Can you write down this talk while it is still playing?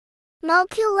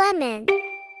Mocolemon.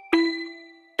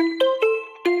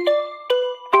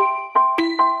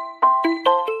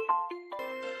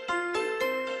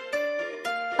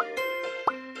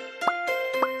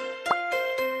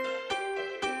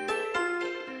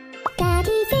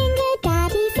 Daddy finger, where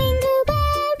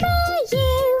are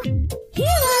you? Here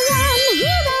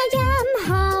I am,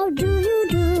 how do you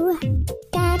do?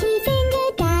 Daddy finger,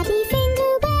 where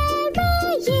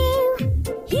are you?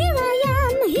 Here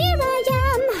I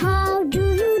am, how do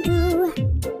you do?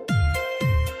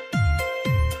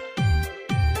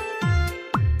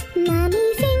 Mommy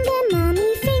finger, where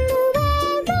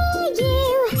are you?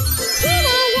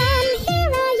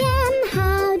 Here I am,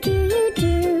 how do you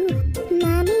do?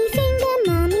 Mommy finger,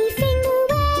 where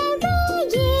are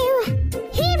you?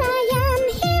 Here I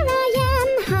am,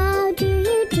 how do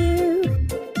you do?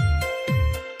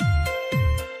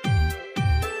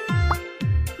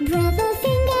 Brother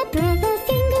finger,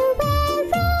 where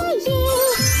are you?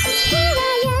 Here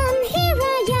I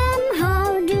am, how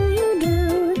do you do?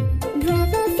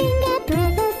 Brother finger,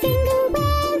 where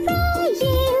are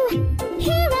you?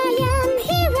 Here I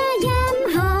am,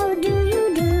 how do you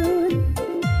do?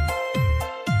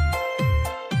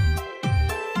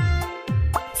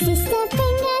 Sister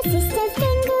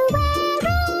finger, where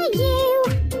are you?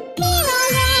 Here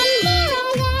I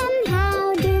am, how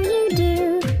do you do?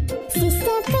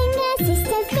 Sister finger,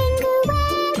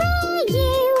 where are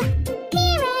you?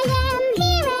 Here I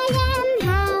am,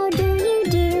 how do you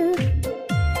do?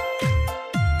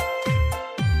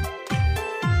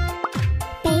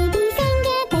 Baby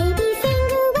finger, where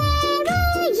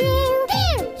are you?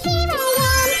 Here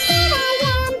I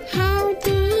am, how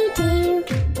do you do?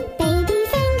 Baby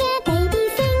finger,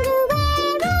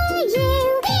 where are you?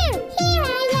 Here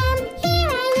I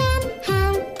am,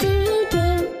 how do you do?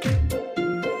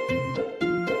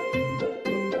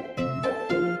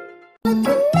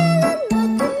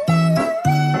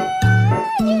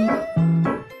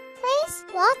 Place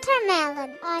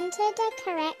watermelon onto the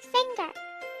correct finger.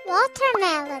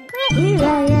 Watermelon. Here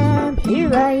I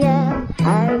am,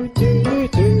 how do you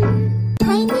do?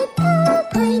 Pineapple,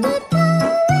 where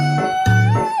are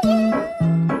you?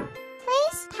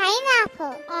 Place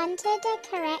pineapple onto the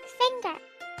correct finger.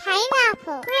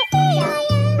 Pineapple. Here I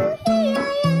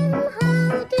am,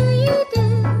 how do you do?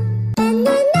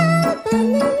 Banana,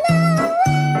 where are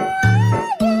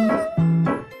you?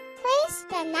 Place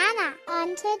banana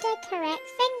onto the correct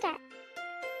finger.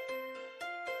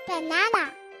 Banana.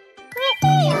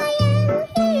 Here I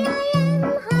am,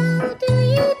 how do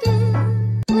you do?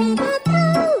 Red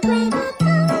apple, where are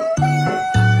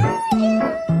you?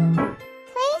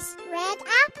 Place red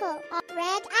apple.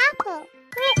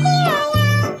 Here I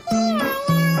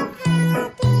am, how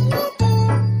do you do?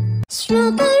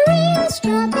 Strawberry,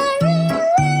 where are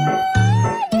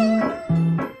you?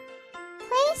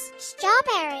 Place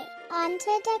strawberry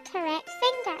onto the correct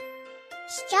finger.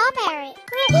 Strawberry.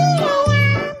 Here I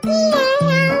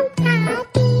am, how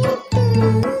do you do?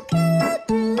 Color,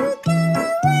 where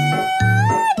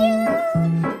are you?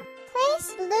 Place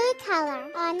blue color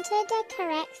onto the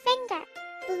correct finger.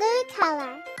 Blue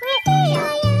color. Here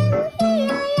I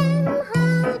am,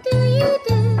 how do you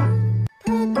do?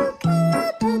 Purple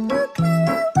color,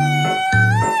 where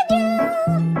are you?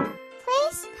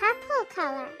 Place purple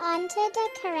color onto the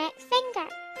correct finger.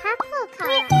 Purple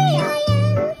color.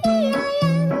 Here I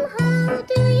am, how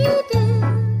do you do?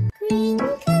 Green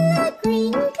color,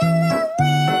 where are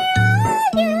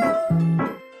you?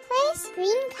 Place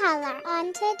green color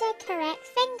onto the correct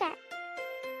finger.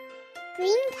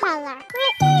 Green color.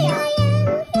 Here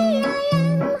I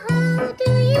am, how do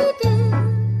you do?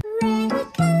 Red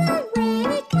color, where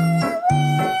are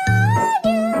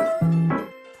you?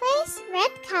 Place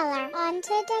red color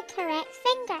onto the correct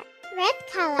finger. Red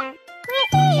color.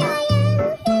 Here I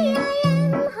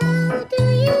am, how do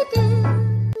you do?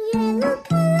 Yellow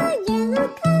color, where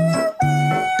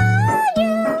are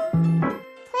you?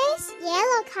 Place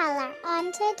yellow color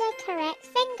onto the correct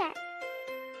finger.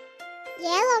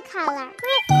 Yellow color.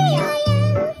 Here I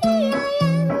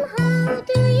am, how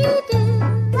do you do?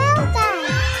 Well done!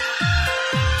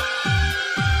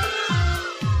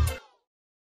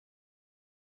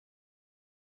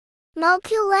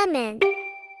 Mocolemon.